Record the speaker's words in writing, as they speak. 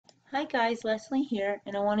Hi guys, Leslie here,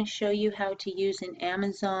 and I want to show you how to use an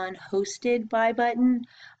Amazon hosted buy button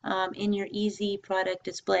in your Easy product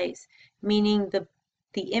displays, meaning the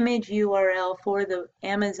image URL for the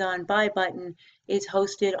Amazon buy button is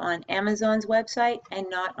hosted on Amazon's website and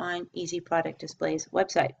not on Easy Product Displays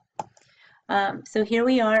website. So here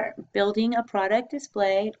we are building a product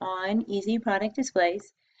display on Easy Product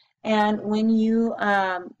Displays, and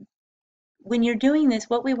when you're doing this,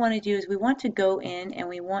 what we want to do is we want to go in and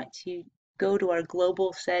we want to go to our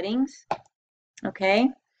global settings, okay?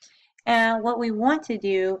 And what we want to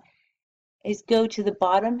do is go to the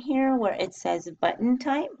bottom here where it says button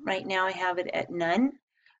type. Right now I have it at none,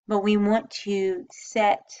 but we want to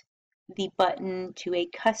set the button to a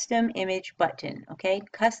custom image button, okay?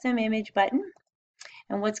 Custom image button.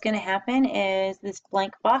 And what's going to happen is this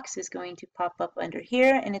blank box is going to pop up under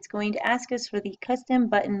here, and it's going to ask us for the custom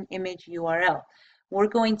button image URL. We're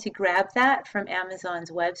going to grab that from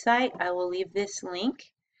Amazon's website. I will leave this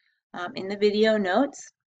link in the video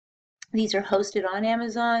notes. These are hosted on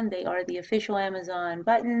Amazon. They are the official Amazon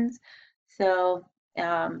buttons, so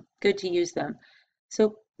good to use them.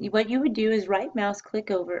 So what you would do is right mouse click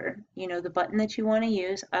over, the button that you want to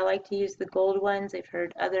use. I like to use the gold ones. I've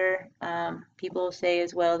heard other people say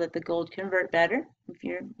as well that the gold convert better if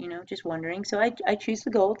you're, just wondering. So I choose the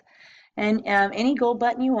gold. And any gold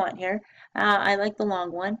button you want here. I like the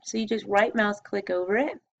long one. So you just right mouse click over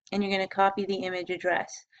it and you're going to copy the image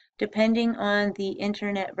address. Depending on the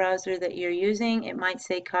internet browser that you're using, it might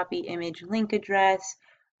say copy image link address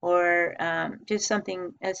or just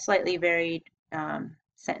something a slightly varied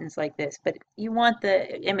sentence like this, but you want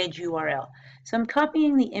the image URL. So I'm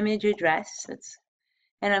copying the image address,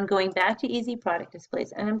 and I'm going back to Easy Product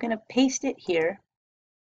Displays, and I'm going to paste it here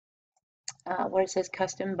where it says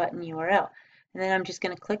custom button URL. And then I'm just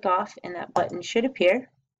going to click off, and that button should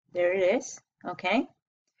appear. There it is, okay?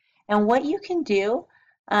 And what you can do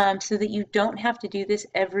so that you don't have to do this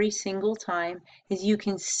every single time is you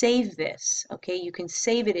can save this, okay? You can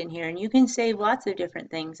save it in here, and you can save lots of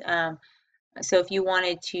different things. So if you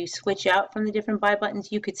wanted to switch out from the different buy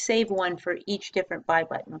buttons, you could save one for each different buy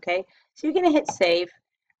button, okay? So you're going to hit save.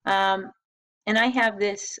 And I have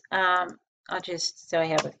this, I'll just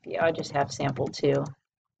have sample 2,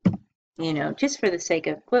 just for the sake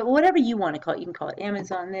of, whatever you want to call it. You can call it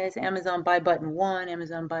Amazon this, Amazon buy button 1,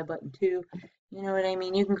 Amazon buy button 2. You know what I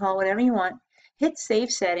mean? You can call it whatever you want. Hit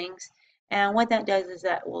save settings. And what that does is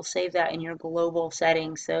that will save that in your global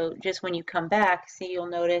settings. So just when you come back, see, you'll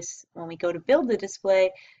notice when we go to build the display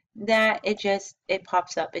that it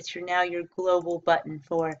pops up. It's now your global button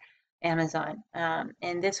for Amazon.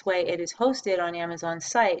 And this way it is hosted on Amazon's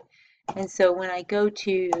site. And so when I go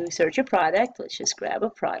to search a product, let's just grab a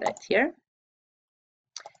product here.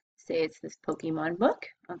 Say it's this Pokemon book,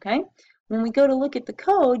 okay? When we go to look at the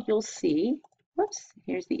code, you'll see, whoops,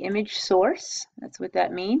 here's the image source. That's what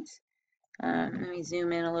that means. Let me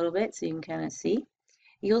zoom in a little bit so you can kind of see.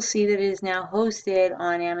 You'll see that it is now hosted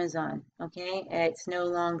on Amazon, okay? It's no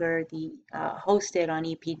longer the hosted on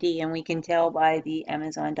EPD, and we can tell by the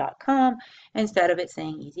Amazon.com instead of it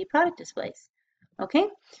saying Easy Product Displays, okay?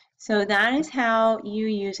 So that is how you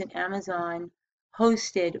use an Amazon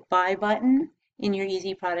hosted buy button in your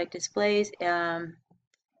Easy Product Displays, and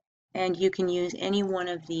you can use any one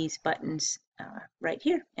of these buttons right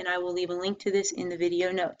here, and I will leave a link to this in the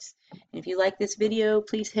video notes. And if you like this video,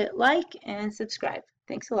 please hit like and subscribe.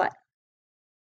 Thanks a lot.